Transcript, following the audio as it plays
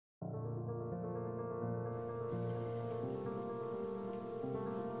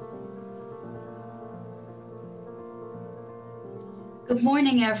Good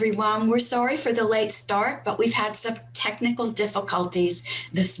morning, everyone. We're sorry for the late start, but we've had some technical difficulties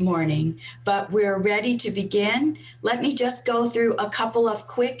this morning, but we're ready to begin. Let me just go through a couple of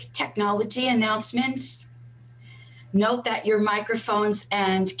quick technology announcements. Note that your microphones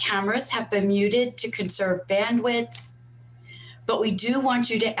and cameras have been muted to conserve bandwidth, but we do want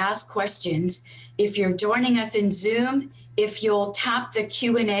you to ask questions. If you're joining us in Zoom, if you'll tap the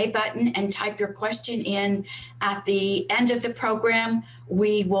Q&A button and type your question in at the end of the program,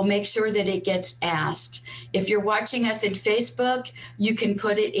 we will make sure that it gets asked. If you're watching us in Facebook, you can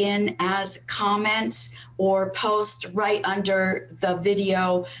put it in as comments or post right under the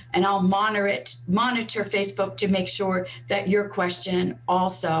video, and I'll monitor Facebook to make sure that your question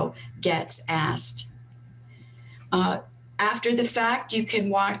also gets asked. After the fact, you can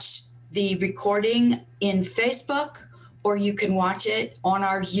watch the recording in Facebook, or you can watch it on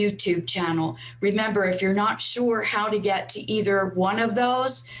our YouTube channel. Remember, if you're not sure how to get to either one of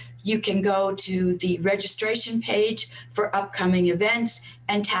those, you can go to the registration page for upcoming events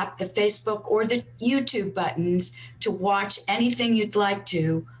and tap the Facebook or the YouTube buttons to watch anything you'd like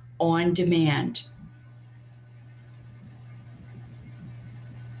to on demand.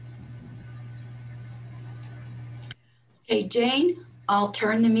 Okay, Jane, I'll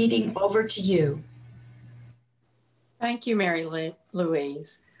turn the meeting over to you. Thank you, Mary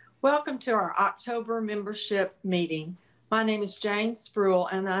Louise. Welcome to our October membership meeting. My name is Jane Spruill,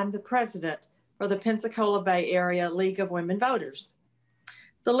 and I'm the president for the Pensacola Bay Area League of Women Voters.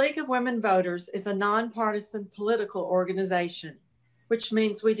 The League of Women Voters is a nonpartisan political organization, which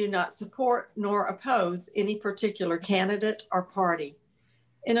means we do not support nor oppose any particular candidate or party.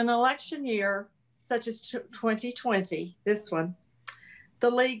 In an election year such as 2020, this one, the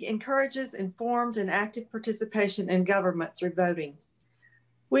League encourages informed and active participation in government through voting.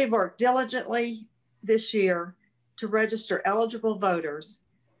 We've worked diligently this year to register eligible voters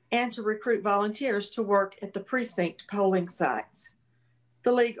and to recruit volunteers to work at the precinct polling sites.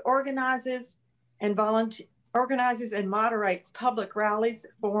 The League organizes and moderates public rallies,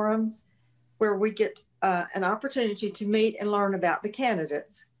 forums, where we get an opportunity to meet and learn about the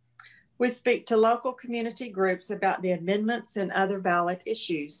candidates. We speak to local community groups about the amendments and other ballot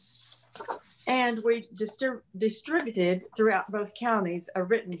issues. And we distributed throughout both counties a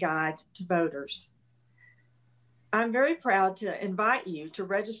written guide to voters. I'm very proud to invite you to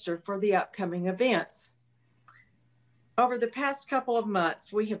register for the upcoming events. Over the past couple of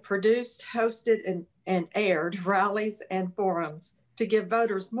months, we have produced, hosted, and aired rallies and forums to give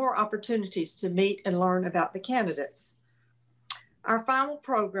voters more opportunities to meet and learn about the candidates. Our final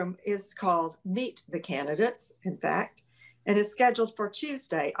program is called Meet the Candidates, in fact, and is scheduled for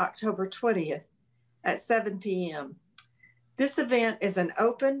Tuesday, October 20th at 7 p.m. This event is an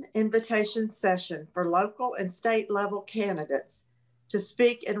open invitation session for local and state level candidates to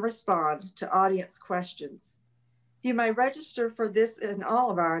speak and respond to audience questions. You may register for this and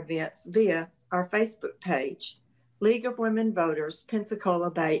all of our events via our Facebook page, League of Women Voters, Pensacola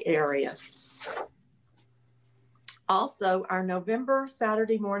Bay Area. Also, our November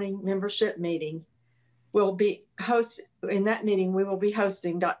Saturday morning membership meeting will be in that meeting, we will be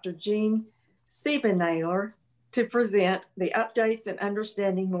hosting Dr. Jean Siebennaler to present the updates and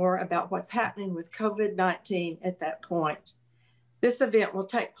understanding more about what's happening with COVID-19 at that point. This event will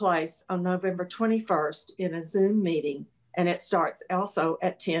take place on November 21st in a Zoom meeting, and it starts also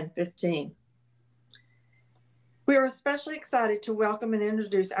at 10:15. We are especially excited to welcome and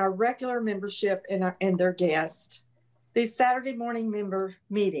introduce our regular membership and their guests. These Saturday morning member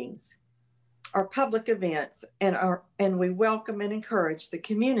meetings are public events and we welcome and encourage the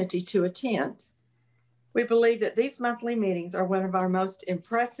community to attend. We believe that these monthly meetings are one of our most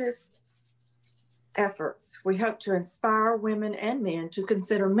impressive efforts. We hope to inspire women and men to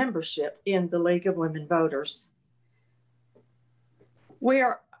consider membership in the League of Women Voters. We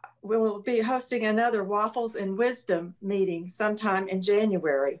will be hosting another Waffles and Wisdom meeting sometime in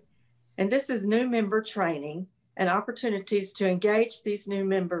January, and this is new member training and opportunities to engage these new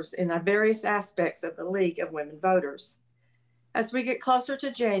members in the various aspects of the League of Women Voters. As we get closer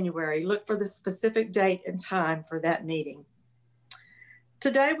to January, look for the specific date and time for that meeting.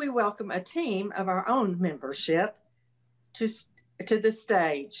 Today, we welcome a team of our own membership to the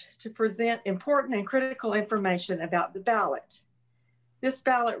stage to present important and critical information about the ballot. This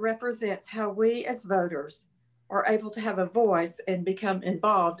ballot represents how we as voters are able to have a voice and become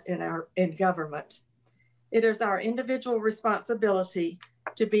involved in government. It is our individual responsibility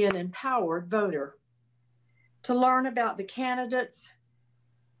to be an empowered voter. To learn about the candidates,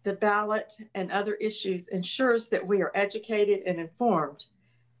 the ballot, and other issues ensures that we are educated and informed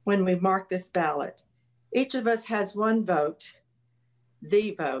when we mark this ballot. Each of us has one vote,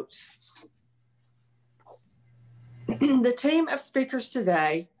 the vote. The team of speakers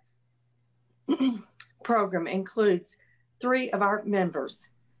today program includes 3 of our members.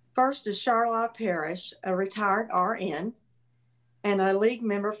 First is Charlyle Parrish, a retired RN and a league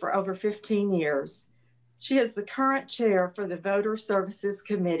member for over 15 years. She is the current chair for the Voter Services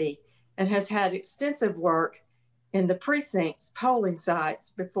Committee and has had extensive work in the precincts polling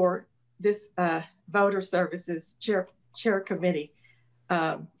sites before this Voter Services chair committee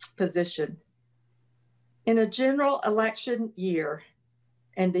position. In a general election year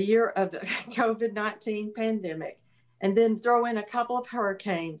and the year of the COVID-19 pandemic, and then throw in a couple of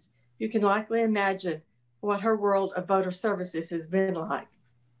hurricanes, you can likely imagine what her world of voter services has been like.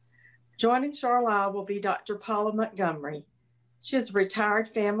 Joining Charlyle will be Dr. Paula Montgomery. She is a retired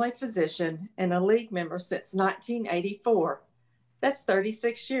family physician and a league member since 1984. That's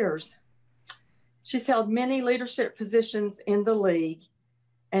 36 years. She's held many leadership positions in the league,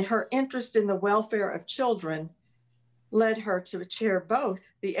 and her interest in the welfare of children led her to chair both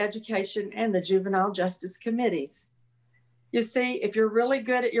the Education and the Juvenile Justice Committees. You see, if you're really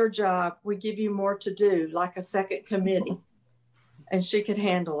good at your job, we give you more to do, like a second committee, and she could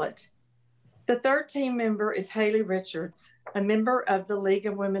handle it. The third team member is Haley Richards, a member of the League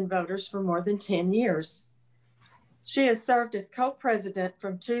of Women Voters for more than 10 years. She has served as co-president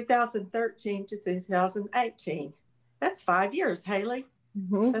from 2013 to 2018. That's 5 years, Haley.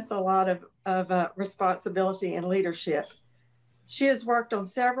 Mm-hmm. That's a lot of responsibility and leadership. She has worked on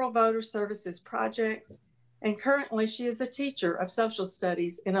several voter services projects, and currently she is a teacher of social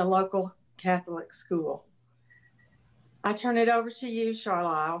studies in a local Catholic school. I turn it over to you,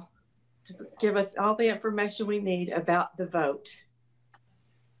 Charlyle, to give us all the information we need about the vote.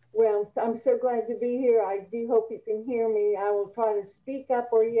 Well, I'm so glad to be here. I do hope you can hear me. I will try to speak up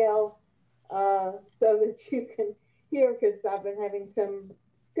or yell so that you can hear, because I've been having some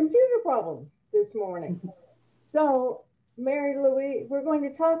computer problems this morning. So, Mary Louise, we're going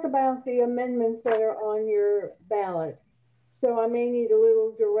to talk about the amendments that are on your ballot. So I may need a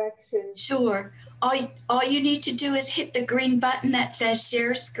little direction. Sure. All you need to do is hit the green button that says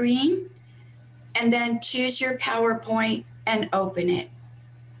share screen, and then choose your PowerPoint and open it.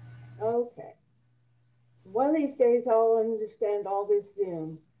 Okay. One of these days I'll understand all this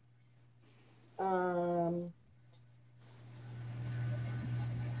Zoom. How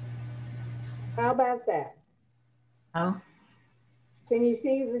about that? Oh. Can you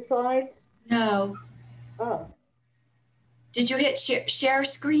see the slides? No. Oh. Did you hit share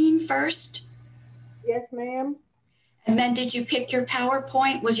screen first? Yes, ma'am. And then did you pick your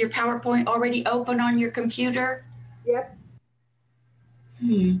PowerPoint? Was your PowerPoint already open on your computer? Yep.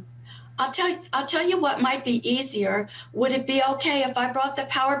 I'll tell you what might be easier. Would it be okay if I brought the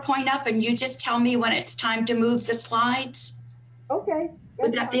PowerPoint up and you just tell me when it's time to move the slides? Okay.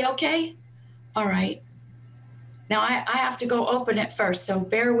 Would that be okay? All right. Now I have to go open it first, so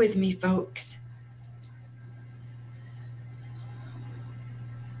bear with me, folks.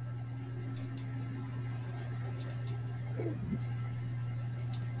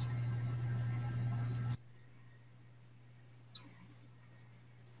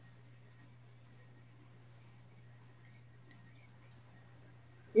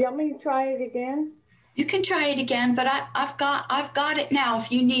 You want me to try it again? You can try it again, but I've got it now.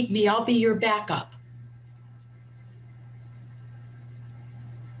 If you need me, I'll be your backup.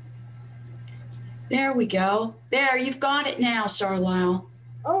 There we go. There, you've got it now, Charlyle.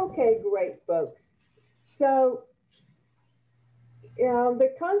 Okay, great, folks. So,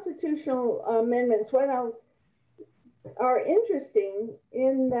 the constitutional amendments are interesting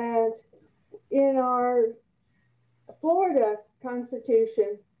in that in our Florida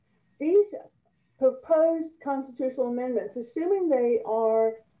Constitution, these proposed constitutional amendments, assuming they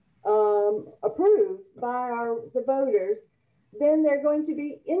are approved by the voters, then they're going to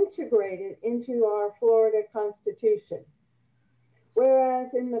be integrated into our Florida Constitution.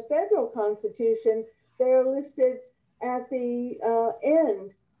 Whereas in the federal Constitution, they're listed at the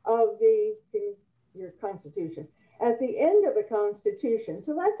end of your Constitution, at the end of the Constitution.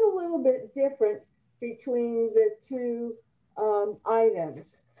 So that's a little bit different between the two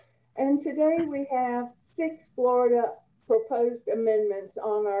items. And today we have 6 Florida proposed amendments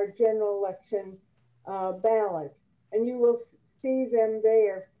on our general election ballot, and you will see them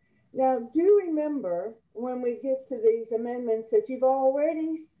there. Now, do remember when we get to these amendments that you've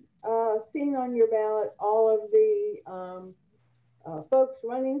already seen on your ballot all of the folks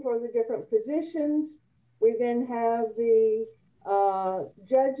running for the different positions. We then have the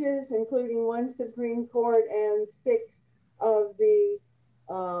judges, including 1 Supreme Court and 6 of the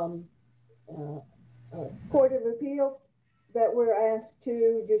Court of Appeal that we're asked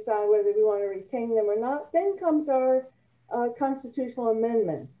to decide whether we want to retain them or not. Then comes our constitutional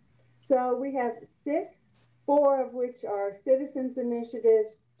amendments. So we have 6, 4 of which are citizens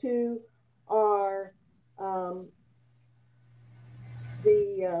initiatives, 2 are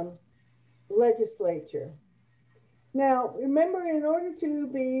the legislature. Now, remember, in order to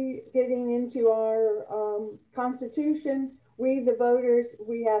be getting into our Constitution, we, the voters,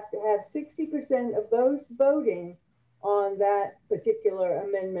 we have to have 60% of those voting on that particular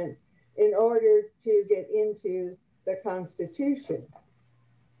amendment in order to get into the Constitution.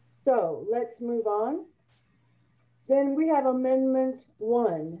 So let's move on. Then we have Amendment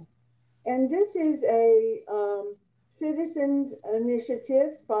 1. And this is a citizens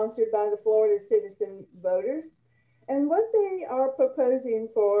initiative sponsored by the Florida Citizen Voters. And what they are proposing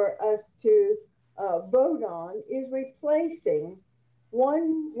for us to vote on is replacing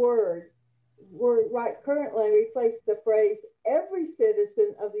one word. We're currently replace the phrase every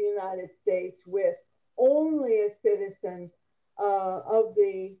citizen of the United States with only a citizen of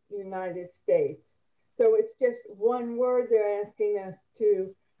the United States. So it's just one word. They're asking us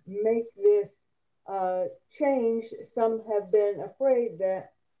to make this change. Some have been afraid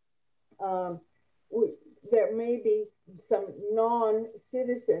that there may be some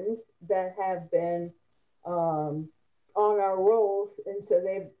non-citizens that have been on our rolls, and so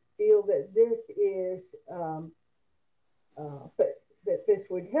they feel that this is that this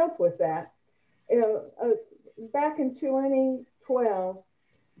would help with that. Back in 2012,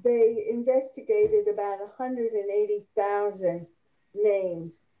 they investigated about 180,000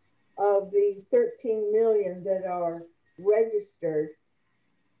 names of the 13 million that are registered,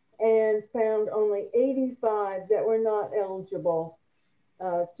 and found only 85 that were not eligible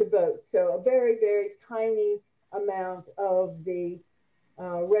to vote. So a very, very tiny amount of the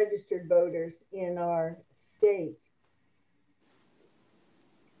registered voters in our state.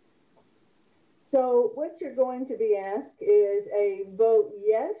 So what you're going to be asked is a vote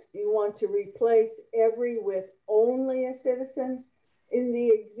yes. You want to replace every with only a citizen in the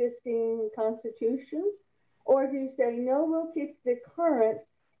existing Constitution? Or do you say, no, we'll keep the current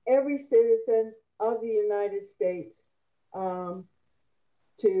every citizen of the United States to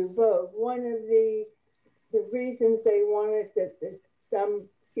vote? One of the reasons they wanted that some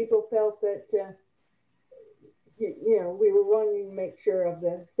people felt that, we were wanting to make sure of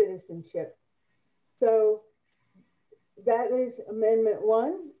the citizenship. So that is Amendment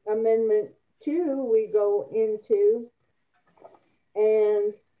 1. Amendment 2 we go into,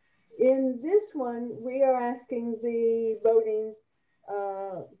 and in this one we are asking the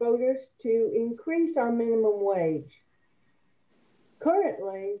voters to increase our minimum wage.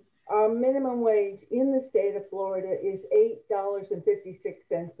 Currently, our minimum wage in the state of Florida is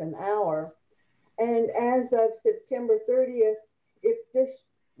 $8.56 an hour. And as of September 30th, if this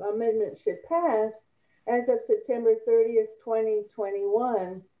amendment should pass, as of September 30th,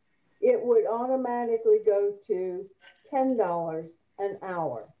 2021, it would automatically go to $10 an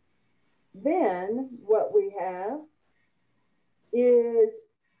hour. Then what we have is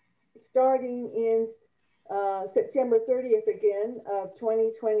starting in September 30th again of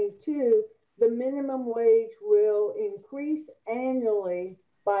 2022, the minimum wage will increase annually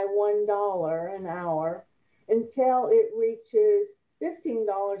by $1 an hour until it reaches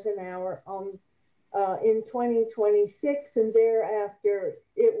 $15 an hour in 2026, and thereafter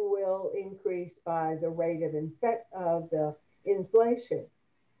it will increase by the rate of the inflation.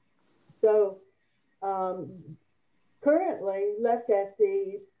 So currently, left at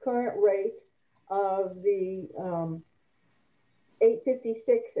the current rate of the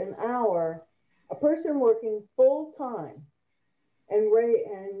 $8.56 an hour, a person working full time and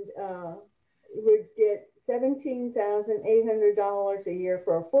would get $17,800 a year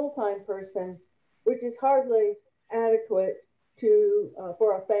for a full-time person, which is hardly adequate to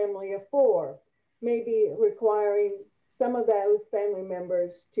for a family of 4, maybe requiring some of those family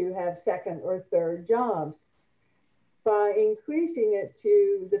members to have second or third jobs. By increasing it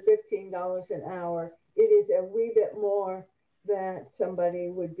to the $15 an hour, it is a wee bit more that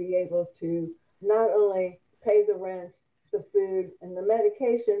somebody would be able to not only pay the rent, the food, and the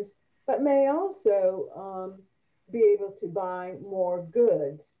medications, but may also be able to buy more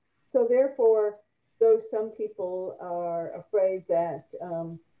goods. So therefore, though some people are afraid that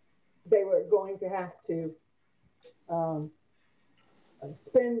they were going to have to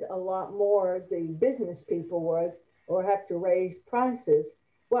spend a lot more, the business people would, or have to raise prices,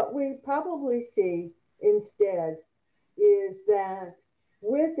 what we probably see instead is that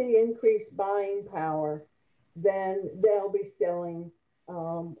with the increased buying power, then they'll be selling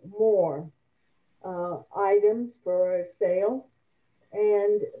more. items for a sale.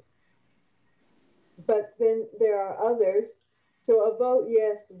 But then there are others. So a vote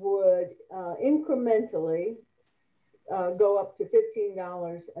yes would incrementally go up to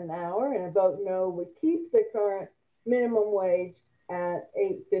 $15 an hour, and a vote no would keep the current minimum wage at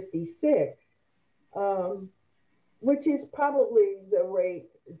 $8.56, which is probably the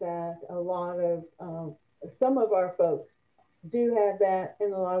rate that a lot of some of our folks do have that,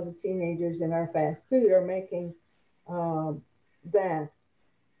 and a lot of the teenagers in our fast food are making that.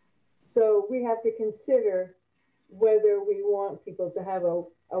 So we have to consider whether we want people to have a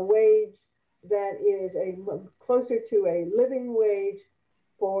wage that is closer to a living wage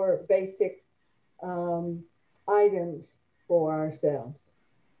for basic items for ourselves.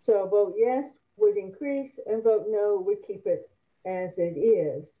 So vote yes would increase, and vote no would keep it as it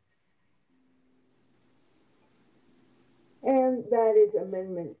is. And that is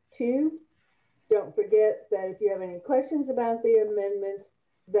Amendment 2. Don't forget that if you have any questions about the amendments,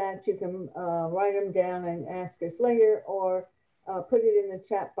 that you can write them down and ask us later, or put it in the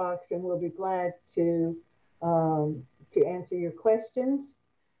chat box, and we'll be glad to answer your questions.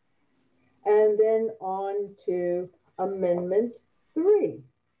 And then on to Amendment 3.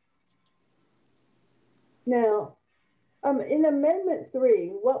 Now, in Amendment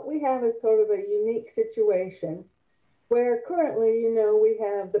 3, what we have is sort of a unique situation where currently, you know, we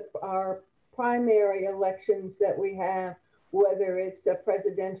have our primary elections that we have, whether it's a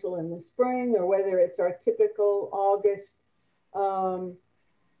presidential in the spring or whether it's our typical August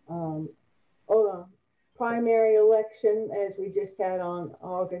primary election, as we just had on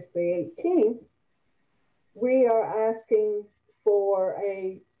August the 18th. We are asking for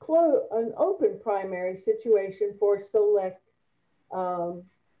an open primary situation for select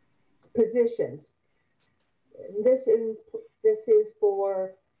positions. This is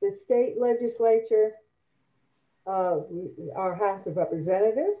for the state legislature, our House of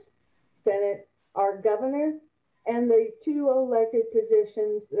Representatives, Senate, our governor, and the 2 elected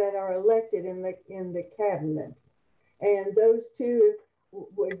positions that are elected in the cabinet. And those 2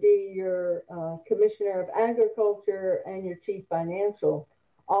 would be your Commissioner of Agriculture and your Chief Financial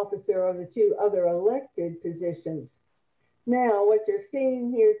Officer, are the 2 other elected positions. Now, what you're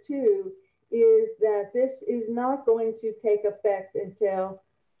seeing here too is that this is not going to take effect until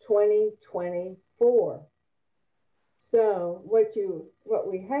 2024. So what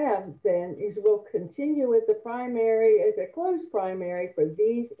we have then is we'll continue with the primary as a closed primary for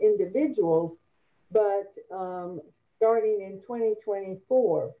these individuals, but starting in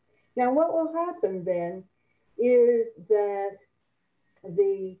 2024. Now, what will happen then is that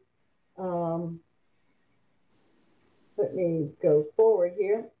let me go forward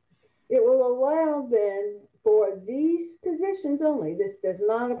here. It will allow then for these positions only. This does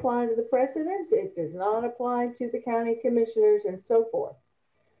not apply to the president. It does not apply to the county commissioners and so forth.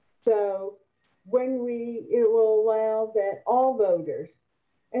 So it will allow that all voters,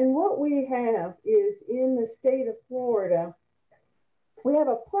 and what we have is in the state of Florida, we have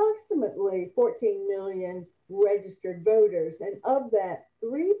approximately 14 million registered voters, and of that,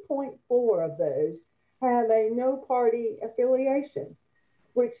 3.4 of those have a no party affiliation,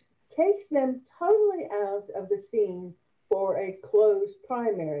 which takes them totally out of the scene for a closed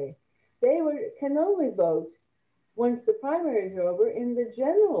primary. They can only vote once the primary is over in the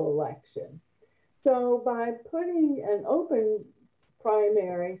general election. So by putting an open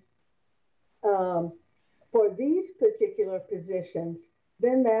primary for these particular positions,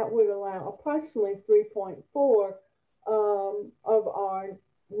 then that would allow approximately 3.4 of our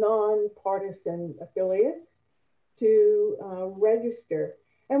nonpartisan affiliates to register.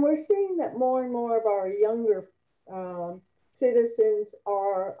 And we're seeing that more and more of our younger citizens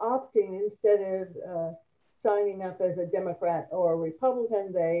are opting, instead of signing up as a Democrat or a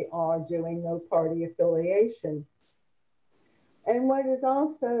Republican, they are doing no party affiliation. And what is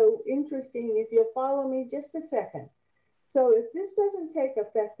also interesting, if you'll follow me just a second. So if this doesn't take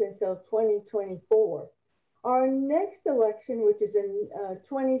effect until 2024, our next election, which is in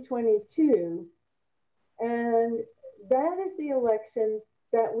 2022, and that is the election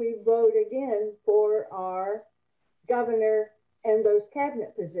that we vote again for our governor and those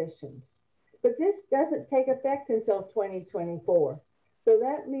cabinet positions. But this doesn't take effect until 2024. So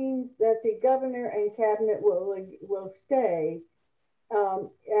that means that the governor and cabinet will stay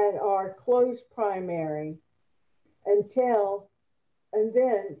at our closed primary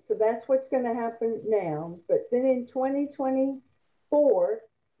so that's what's going to happen now. But then in 2024,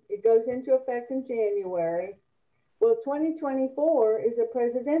 it goes into effect in January. Well, 2024 is a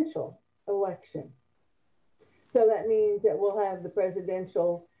presidential election. So that means that we'll have the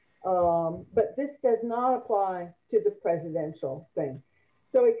presidential But this does not apply to the presidential thing.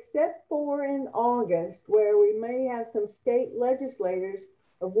 So except for in August, where we may have some state legislators,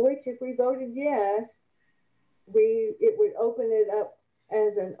 of which if we voted yes, it would open it up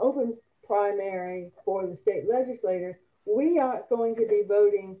as an open primary for the state legislator. We aren't going to be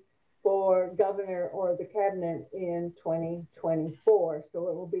voting for governor or the cabinet in 2024. So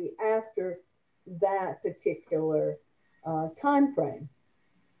it will be after that particular time frame.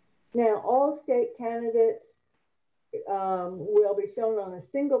 Now, all state candidates will be shown on a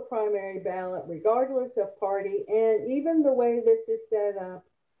single primary ballot, regardless of party. And even the way this is set up,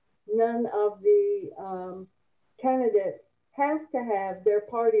 none of the candidates have to have their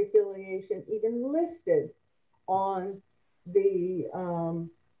party affiliation even listed on the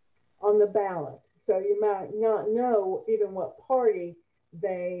ballot. So you might not know even what party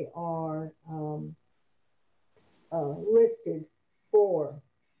they are listed for.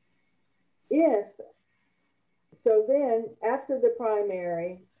 So then after the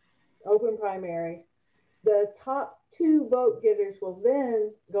primary, open primary, the top 2 vote getters will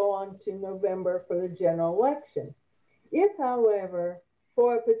then go on to November for the general election. If, however,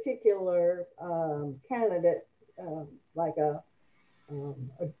 for a particular candidate, like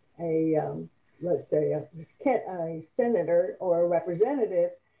let's say a senator or a representative,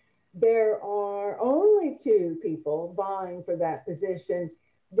 there are only 2 people vying for that position,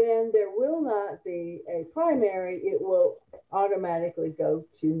 then there will not be a primary. It will automatically go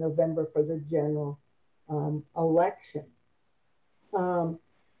to November for the general election.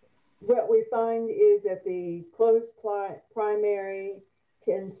 What we find is that the closed primary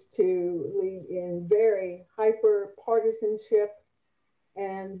tends to lead in very hyper partisanship,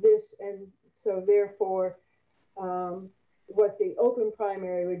 and so therefore what the open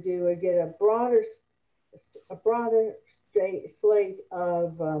primary would do would get a broader slate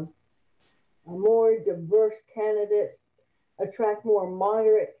of more diverse candidates, attract more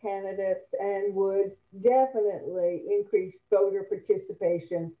moderate candidates, and would definitely increase voter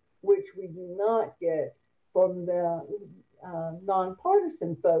participation, which we do not get from the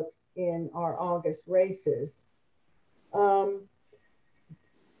nonpartisan folks in our August races.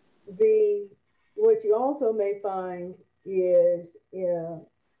 What you also may find is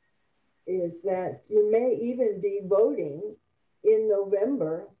that you may even be voting in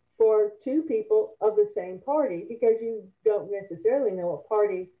November for 2 people of the same party, because you don't necessarily know what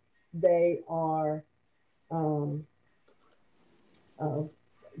party they are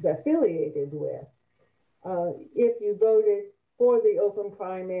affiliated with. If you voted for the open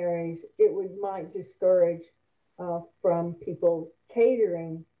primaries, it might discourage from people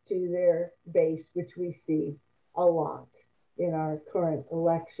catering to their base, which we see a lot in our current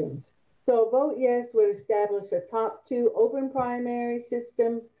elections. So vote yes would establish a top 2 open primary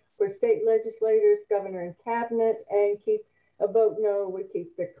system for state legislators, governor, and cabinet, and a vote no would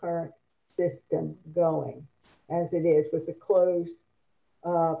keep the current system going as it is with the closed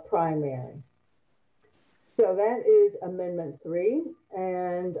primary. So that is Amendment 3,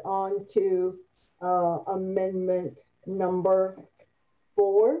 and on to Amendment number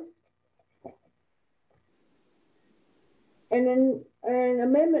 4. And then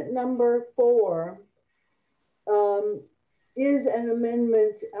Amendment number 4 is an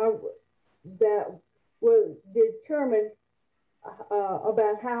amendment that will determine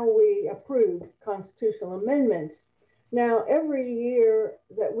about how we approve constitutional amendments. Now, every year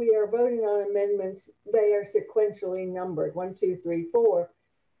that we are voting on amendments, they are sequentially numbered, 1, 2, 3, 4.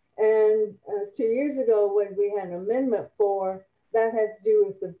 And 2 years ago, when we had Amendment 4, that had to do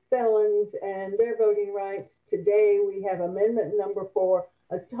with the felons and their voting rights. Today, we have Amendment number 4,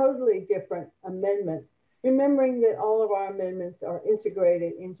 a totally different amendment, remembering that all of our amendments are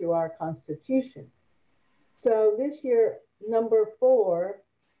integrated into our Constitution. So this year, number 4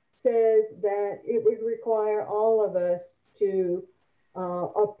 says that it would require all of us to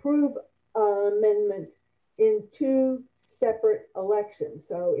approve an amendment in 2 separate elections.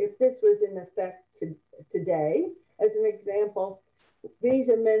 So if this was in effect today, as an example, these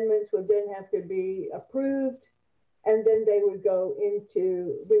amendments would then have to be approved, and then they would go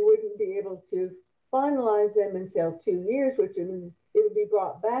into, we wouldn't be able to finalize them until 2 years, which means it would be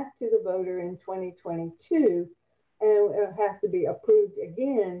brought back to the voter in 2022 and have to be approved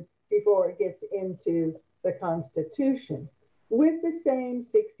again before it gets into the Constitution with the same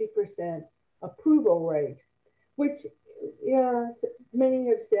 60% approval rate, which many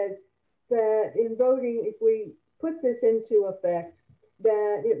have said that in voting, if we put this into effect,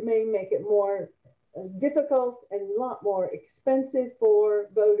 that it may make it more difficult and a lot more expensive for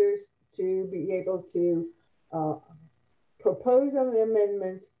voters to be able to propose an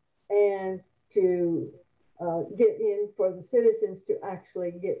amendment and to get in for the citizens to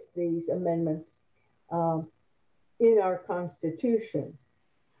actually get these amendments in our Constitution.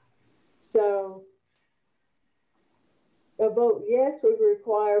 So a vote yes would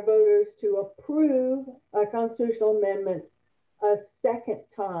require voters to approve a constitutional amendment a second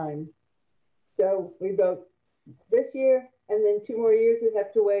time. So we vote this year, and then 2 more years we'd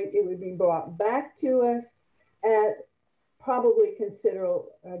have to wait. It would be brought back to us at probably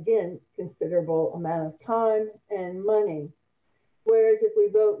considerable amount of time and money. Whereas if we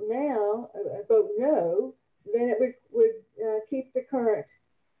vote now, vote no, then it would keep the current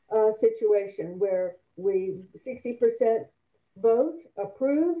situation where 60% vote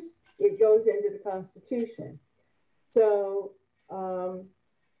approves, it goes into the Constitution. So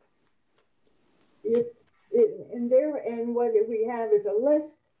what we have is a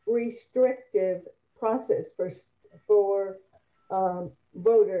less restrictive process for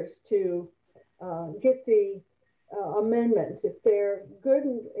voters to get the amendments if they're good.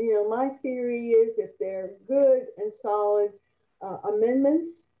 And, you know, my theory is if they're good and solid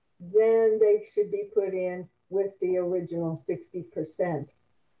amendments, then they should be put in with the original 60%.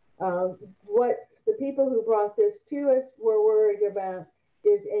 What the people who brought this to us were worried about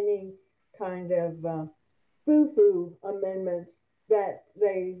is any kind of foo-foo amendments that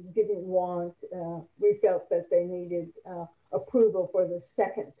they didn't want. We felt that they needed approval for the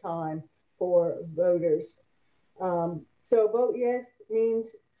second time for voters. So vote yes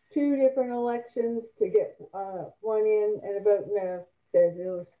means 2 different elections to get one in, and a vote no says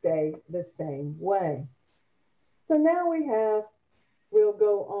it'll stay the same way. So now we'll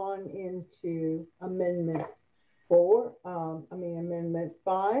go on into Amendment 5.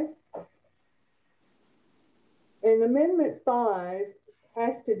 And Amendment 5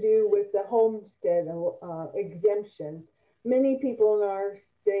 has to do with the homestead exemption. Many people in our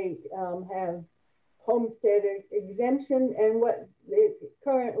state have homestead exemption, and what it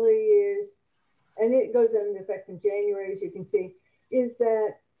currently is, and it goes into effect in January, as you can see, is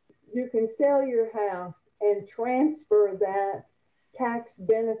that you can sell your house and transfer that tax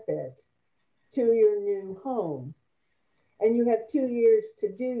benefit to your new home. And you have 2 years to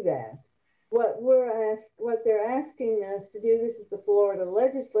do that. What they're asking us to do, this is the Florida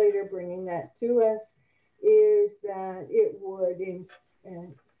legislator bringing that to us, is that it would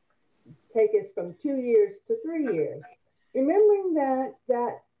take us from 2 years to 3 years. Remembering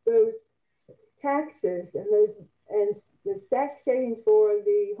that those taxes and the tax savings for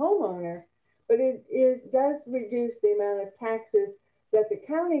the homeowner, but it does reduce the amount of taxes that the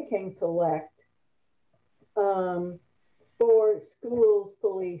county can collect for schools,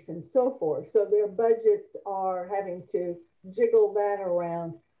 police, and so forth. So their budgets are having to jiggle that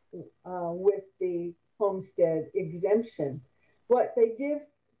around with the homestead exemption. What they did,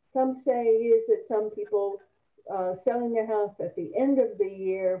 some say, is that some people selling their house at the end of the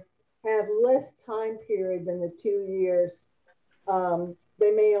year have less time period than the 2 years.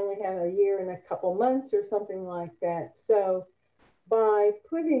 They may only have a year and a couple months or something like that. So by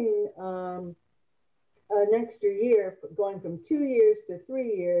putting an extra year, going from 2 years to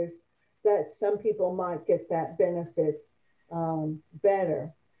 3 years, that some people might get that benefit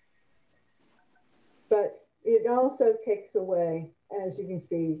better. But it also takes away, as you can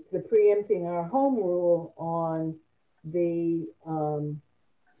see, the preempting our home rule on the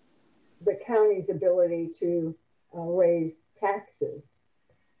county's ability to raise taxes.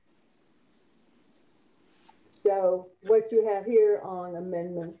 So what you have here on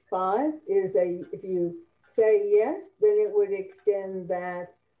Amendment 5 is if you say yes, then it would extend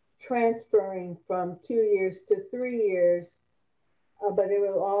that transferring from 2 years to 3 years, but it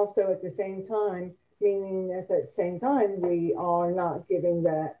will also at the same time, meaning that at the same time, we are not giving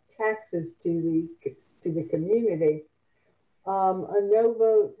the taxes to the community. A no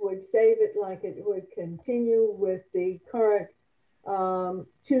vote would save it like it would continue with the current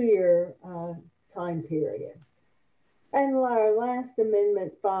 2-year time period. And our last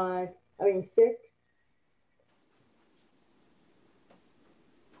Amendment 6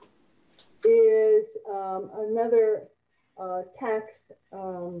 is another tax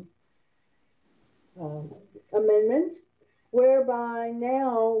amendment, whereby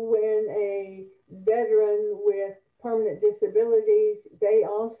now when a veteran with permanent disabilities, they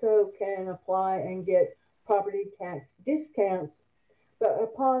also can apply and get property tax discounts, but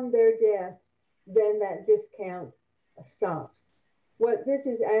upon their death, then that discount stops. What this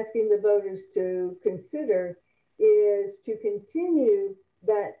is asking the voters to consider is to continue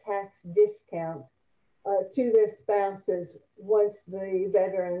that tax discount to their spouses once the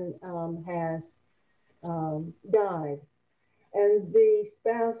veteran has died. and the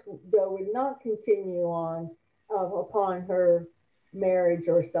spouse, though, would not continue on upon her marriage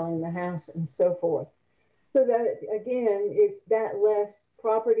or selling the house and so forth. So that, again, it's that less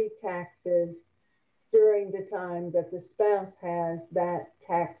property taxes during the time that the spouse has that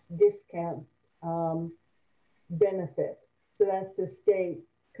tax discount benefit. So that's the state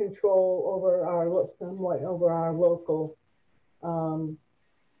control over our, somewhat over our local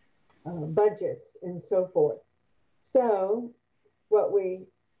budgets and so forth. So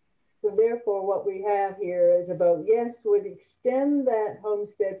therefore what we have here is a vote yes would extend that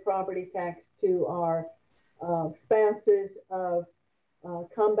homestead property tax to our spouses of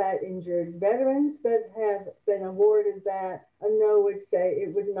combat injured veterans that have been awarded that. A no would say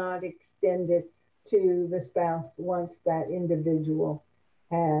it would not extend it to the spouse once that individual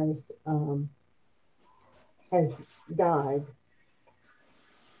has died.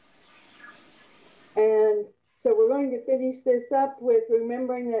 And so we're going to finish this up with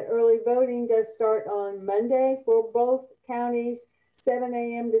remembering that early voting does start on Monday for both counties, 7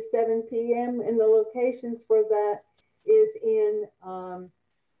 a.m. to 7 p.m. And the locations for that is in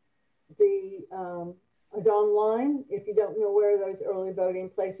is online. If you don't know where those early voting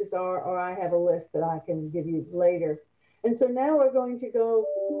places are, or I have a list that I can give you later. And so now we're going to go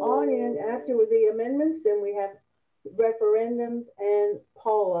on in after the amendments. Then we have referendums, and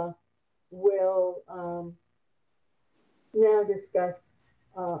Paula will now discuss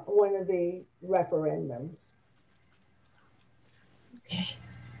one of the referendums. Okay.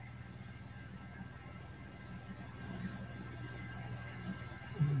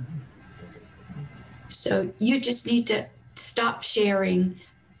 So you just need to stop sharing,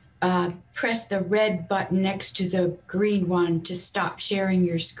 press the red button next to the green one to stop sharing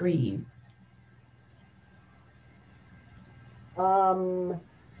your screen.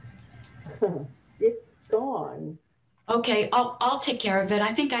 It's gone. Okay, I'll take care of it.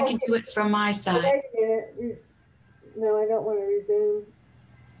 I think I can do it from my side. Wait a minute. No, I don't want to resume.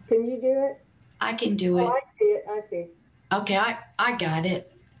 Can you do it? I can do it. Oh, I see it. I see. Okay, I got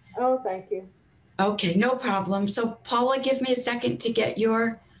it. Oh, thank you. Okay, no problem. So Paula, give me a second to get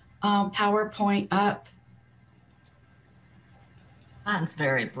your PowerPoint up. Mine's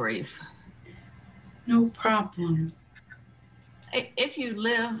very brief. No problem. If you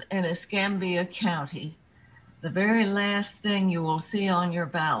live in Escambia County, the very last thing you will see on your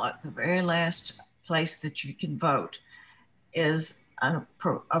ballot, the very last place that you can vote, is a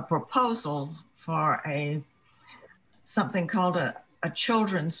proposal for something called a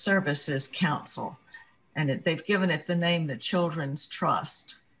Children's Services Council. And they've given it the name the Children's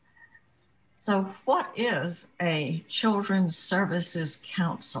Trust. So what is a Children's Services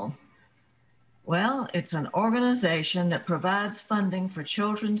Council? Well, it's an organization that provides funding for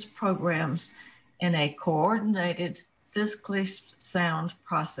children's programs in a coordinated, fiscally sound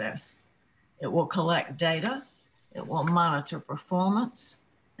process. It will collect data, it will monitor performance,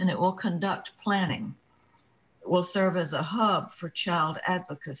 and it will conduct planning. It will serve as a hub for child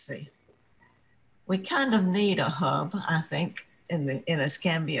advocacy. We kind of need a hub, I think, in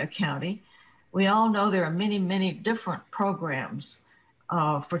Escambia County. We all know there are many, many different programs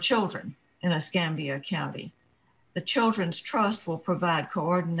for children in Escambia County. The Children's Trust will provide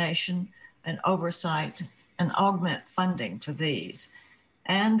coordination and oversight and augment funding for these.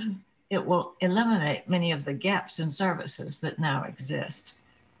 And it will eliminate many of the gaps in services that now exist.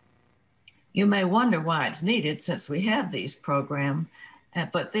 You may wonder why it's needed since we have these programs,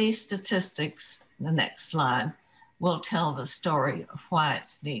 but these statistics, the next slide, will tell the story of why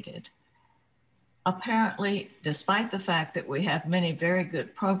it's needed. Apparently, despite the fact that we have many very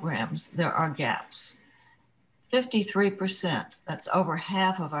good programs, there are gaps. 53%, that's over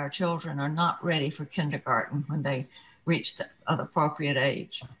half of our children, are not ready for kindergarten when they reach the appropriate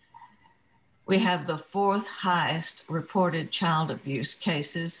age. We have the 4th highest reported child abuse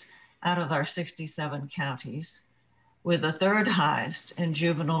cases out of our 67 counties, with the 3rd highest in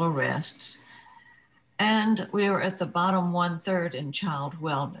juvenile arrests, and we are at the bottom 1/3 in child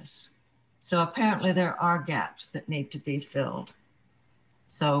wellness. So apparently there are gaps that need to be filled.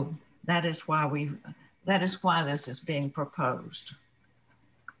 So that is why this is being proposed.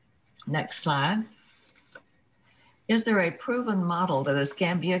 Next slide. Is there a proven model that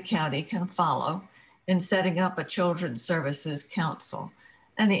Escambia County can follow in setting up a Children's Services Council?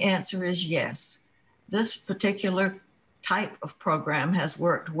 And the answer is yes. This particular type of program has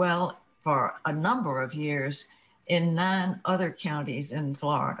worked well for a number of years in 9 other counties in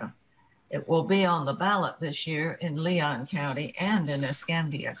Florida. It will be on the ballot this year in Leon County and in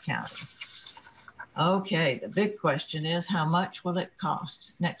Escambia County. Okay, the big question is, how much will it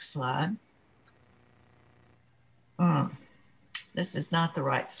cost? Next slide. This is not the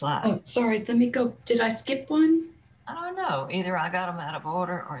right slide. Oh, sorry, let me go. Did I skip one? I don't know. Either I got them out of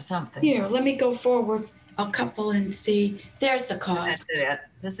order or something. Here, let me go forward a couple and see. There's the cost. That's it.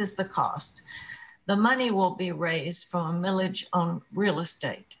 This is the cost. The money will be raised from a millage on real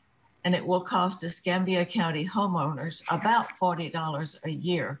estate, and it will cost Escambia County homeowners about $40 a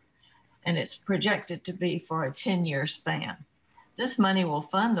year, and it's projected to be for a 10-year span. This money will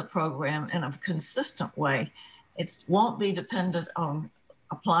fund the program in a consistent way. It won't be dependent on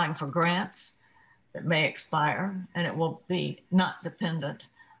applying for grants that may expire, and it will be not dependent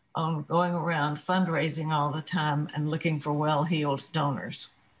on going around fundraising all the time and looking for well-heeled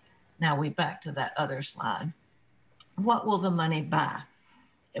donors. Now we back to that other slide. What will the money buy?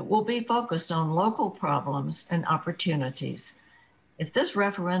 It will be focused on local problems and opportunities. If this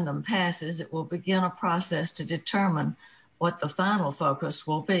referendum passes, it will begin a process to determine what the final focus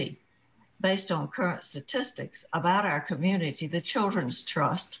will be. Based on current statistics about our community, the Children's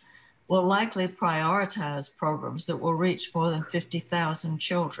Trust will likely prioritize programs that will reach more than 50,000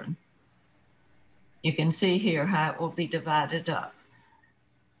 children. You can see here how it will be divided up.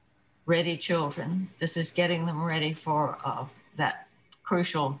 Ready children, this is getting them ready for that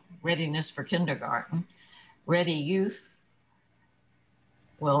crucial readiness for kindergarten. Ready youth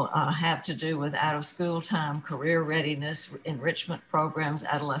will have to do with out of school time, career readiness, enrichment programs,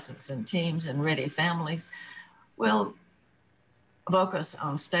 adolescents and teens, and ready families will focus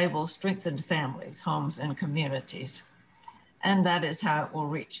on stable, strengthened families, homes, and communities. And that is how it will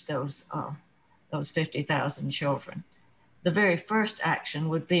reach those 50,000 children. The very first action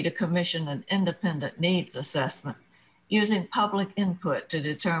would be to commission an independent needs assessment using public input to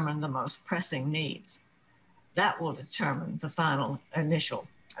determine the most pressing needs. That will determine the final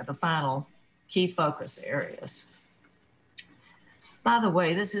key focus areas. By the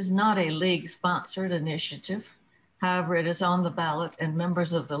way, this is not a league-sponsored initiative. However, it is on the ballot, and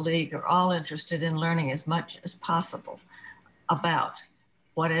members of the league are all interested in learning as much as possible about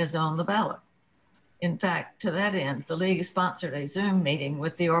what is on the ballot. In fact, to that end, the league sponsored a Zoom meeting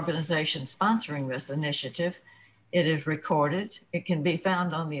with the organization sponsoring this initiative. It is recorded. It can be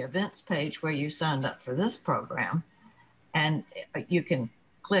found on the events page where you signed up for this program, and you can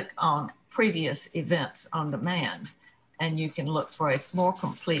click on previous events on demand, and you can look for a more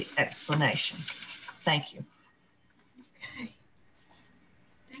complete explanation. Thank you. Okay.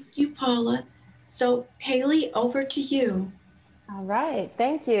 Thank you, Paula. So Haley, over to you. All right,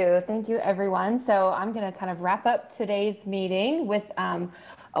 thank you. Thank you, everyone. So I'm going to kind of wrap up today's meeting with a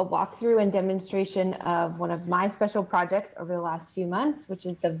walkthrough and demonstration of one of my special projects over the last few months, which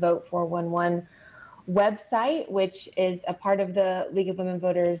is the Vote 411 website, which is a part of the League of Women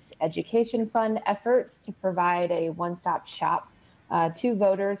Voters Education Fund efforts to provide a one-stop shop to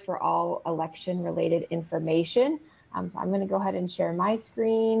voters for all election-related information. So I'm going to go ahead and share my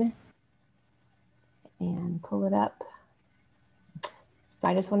screen and pull it up. So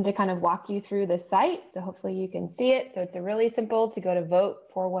I just wanted to kind of walk you through the site. So hopefully you can see it. So it's a really simple to go to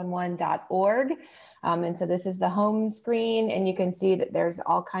vote411.org. And so this is the home screen, and you can see that there's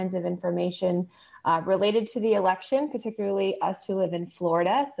all kinds of information related to the election, particularly us who live in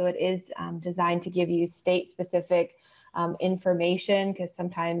Florida. So it is designed to give you state-specific information, because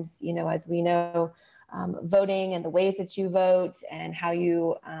sometimes, you know, as we know, voting and the ways that you vote and how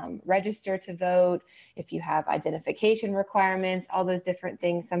you register to vote, if you have identification requirements, all those different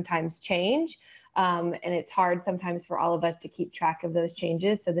things sometimes change. And it's hard sometimes for all of us to keep track of those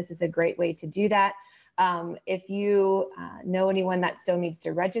changes. So this is a great way to do that. If you know anyone that still needs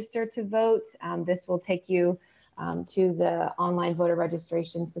to register to vote, this will take you to the online voter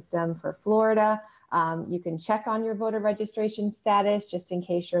registration system for Florida. You can check on your voter registration status just in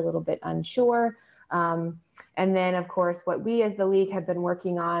case you're a little bit unsure. And then, of course, what we as the league have been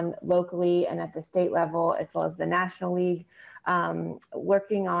working on locally and at the state level, as well as the National League,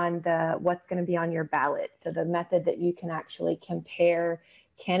 working on what's going to be on your ballot. So the method that you can actually compare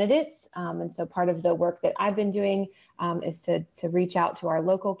candidates. And so part of the work that I've been doing is to reach out to our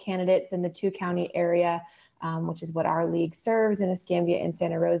local candidates in the two-county area, which is what our league serves in Escambia and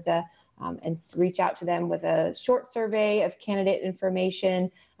Santa Rosa, and reach out to them with a short survey of candidate information,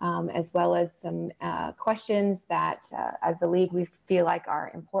 as well as some questions that as the league we feel like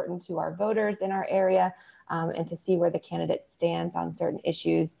are important to our voters in our area, and to see where the candidate stands on certain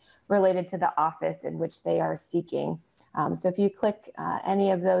issues related to the office in which they are seeking. So if you click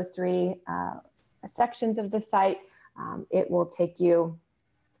any of those three sections of the site, it will take you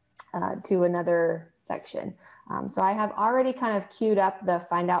to another section. So I have already kind of queued up the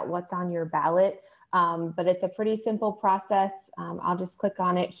find out what's on your ballot, but it's a pretty simple process. I'll just click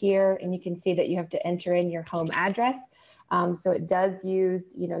on it here, and you can see that you have to enter in your home address. So it does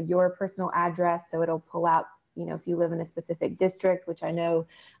use, your personal address. So it'll pull out, if you live in a specific district, which I know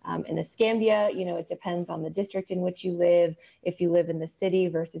in Escambia, it depends on the district in which you live, if you live in the city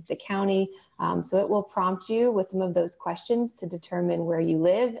versus the county. So it will prompt you with some of those questions to determine where you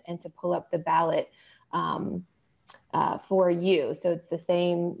live and to pull up the ballot for you. So it's the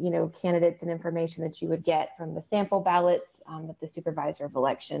same, candidates and information that you would get from the sample ballots that the supervisor of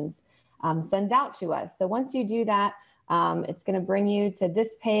elections sends out to us. So once you do that, it's going to bring you to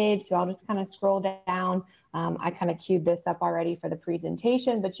this page. So I'll just kind of scroll down. I kind of queued this up already for the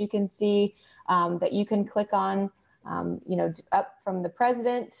presentation, but you can see that you can click on, up from the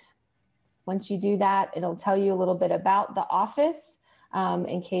president. Once you do that, it'll tell you a little bit about the office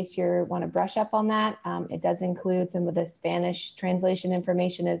in case you want to brush up on that. It does include some of the Spanish translation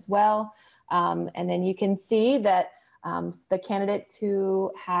information as well. And then you can see that the candidates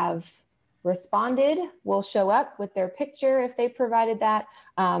who have responded will show up with their picture if they provided that.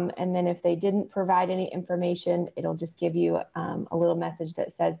 And then if they didn't provide any information, it'll just give you a little message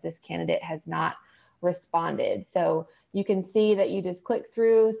that says this candidate has not responded. So you can see that you just click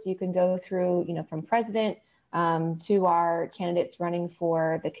through, so you can go through, from president to our candidates running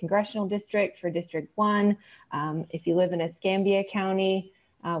for the congressional district for District 1. If you live in Escambia County,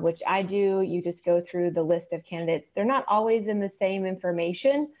 which I do, you just go through the list of candidates. They're not always in the same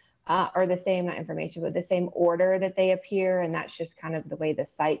information, or the same, not information, but the same order that they appear. And that's just kind of the way the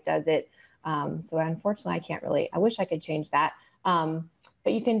site does it. So unfortunately, I wish I could change that.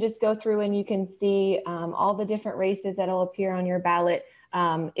 But you can just go through and you can see all the different races that'll appear on your ballot.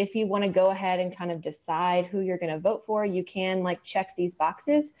 If you want to go ahead and kind of decide who you're going to vote for, you can check these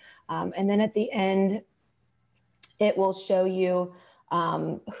boxes. And then at the end, it will show you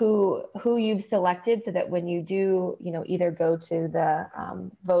who you've selected, so that when you do, either go to the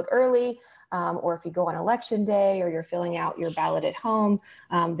vote early, or if you go on election day, or you're filling out your ballot at home,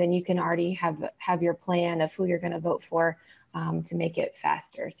 then you can already have your plan of who you're going to vote for to make it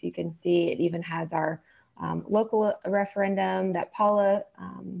faster. So you can see it even has our local referendum that Paula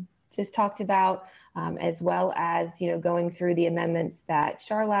just talked about, as well as, going through the amendments that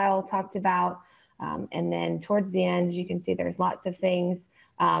Charlyle talked about. And then towards the end, you can see there's lots of things.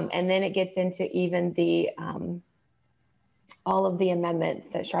 And then it gets into even the all of the amendments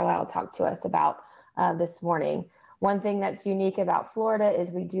that Charlyle talked to us about this morning. One thing that's unique about Florida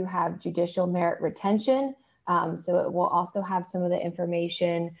is we do have judicial merit retention. So it will also have some of the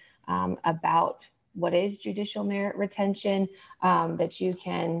information about what is judicial merit retention, that you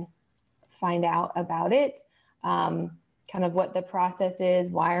can find out about it. Kind of what the process is,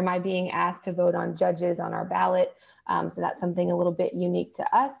 why am I being asked to vote on judges on our ballot? So that's something a little bit unique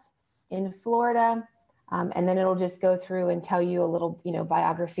to us in Florida. And then it'll just go through and tell you a little,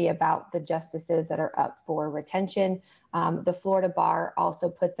 biography about the justices that are up for retention. The Florida Bar also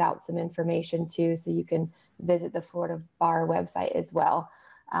puts out some information too, so you can visit the Florida Bar website as well.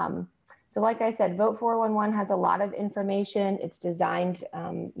 So like I said, Vote 411 has a lot of information. It's designed,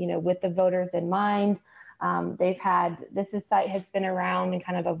 with the voters in mind. This site has been around and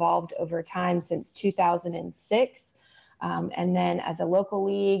kind of evolved over time since 2006. And then as a local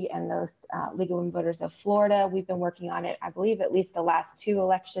league and the League of Women Voters of Florida, we've been working on it, I believe, at least the last 2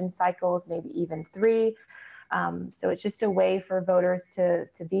 election cycles, maybe even 3. So it's just a way for voters to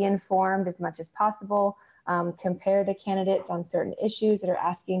be informed as much as possible, compare the candidates on certain issues that are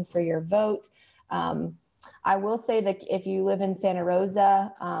asking for your vote. I will say that if you live in Santa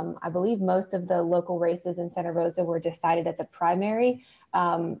Rosa, I believe most of the local races in Santa Rosa were decided at the primary.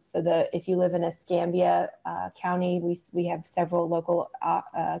 If you live in Escambia County, we have several local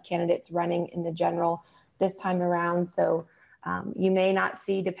candidates running in the general this time around. So you may not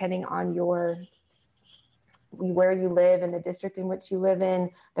see, depending on where you live and the district in which you live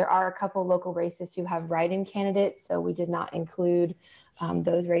in, there are a couple local races who have write-in candidates. So we did not include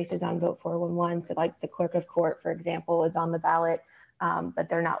those races on Vote 411. So like the clerk of court, for example, is on the ballot, but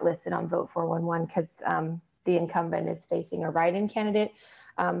they're not listed on Vote 411 because the incumbent is facing a write-in candidate.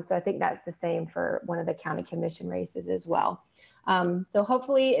 So I think that's the same for one of the county commission races as well. So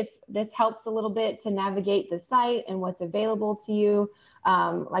hopefully if this helps a little bit to navigate the site and what's available to you,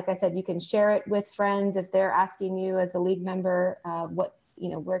 like I said, you can share it with friends if they're asking you as a league member,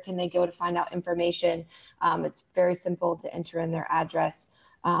 where can they go to find out information. It's very simple to enter in their address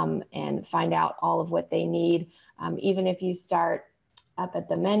and find out all of what they need. Even if you start up at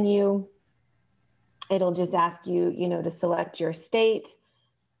the menu, it'll just ask you, to select your state,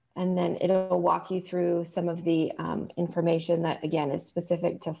 and then it'll walk you through some of the information that, again, is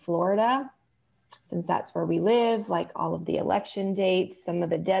specific to Florida, since that's where we live, like all of the election dates, some of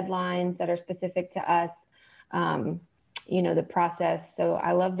the deadlines that are specific to us. you know, the process. So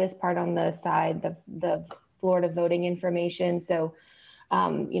I love this part on the side, the Florida voting information. So,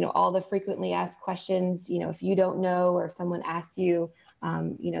 you know, all the frequently asked questions, you know, if you don't know or someone asks you,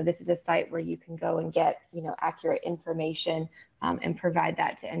 you know, this is a site where you can go and get, you know, accurate information and provide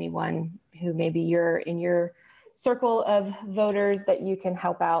that to anyone who maybe you're in your circle of voters, that you can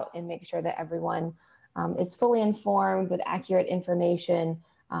help out and make sure that everyone is fully informed with accurate information,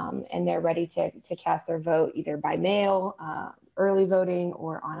 and they're ready to cast their vote either by mail, early voting,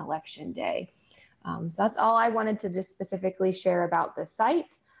 or on election day. So that's all I wanted to just specifically share about the site.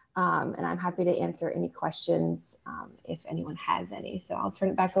 And I'm happy to answer any questions if anyone has any. So I'll turn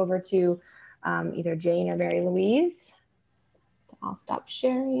it back over to either Jane or Mary Louise. I'll stop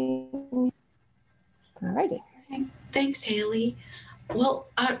sharing. All righty. Thanks, Haley. Well,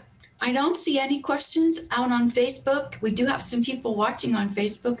 I don't see any questions out on Facebook. We do have some people watching on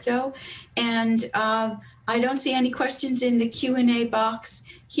Facebook though. And I don't see any questions in the Q&A box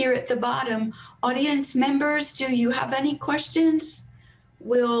here at the bottom. Audience members, do you have any questions?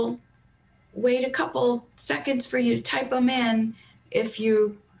 We'll wait a couple seconds for you to type them in if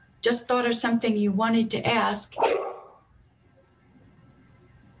you just thought of something you wanted to ask.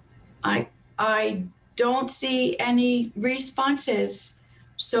 I don't see any responses.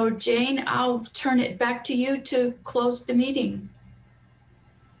 So Jane, I'll turn it back to you to close the meeting.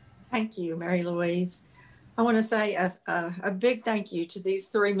 Thank you, Mary Louise. I want to say a big thank you to these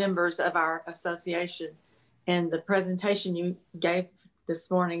three members of our association. And the presentation you gave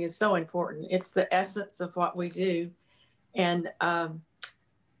this morning is so important. It's the essence of what we do. And,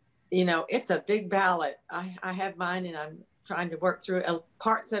 you know, it's a big ballot. I have mine and I'm trying to work through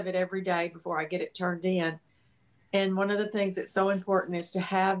parts of it every day before I get it turned in. And one of the things that's so important is to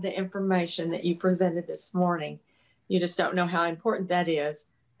have the information that you presented this morning. You just don't know how important that is,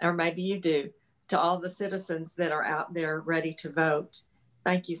 or maybe you do, to all the citizens that are out there ready to vote.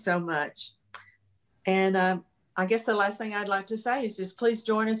 Thank you so much. And I guess the last thing I'd like to say is just please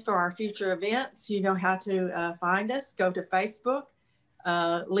join us for our future events. You know how to find us. Go to Facebook,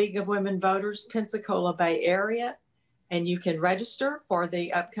 League of Women Voters, Pensacola Bay Area, and you can register for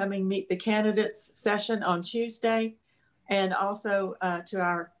the upcoming Meet the Candidates session on Tuesday, and also to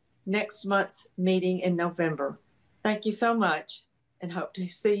our next month's meeting in November. Thank you so much and hope to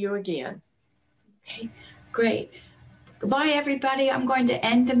see you again. Okay, great. Goodbye, everybody. I'm going to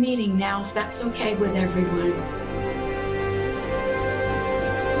end the meeting now, if that's okay with everyone.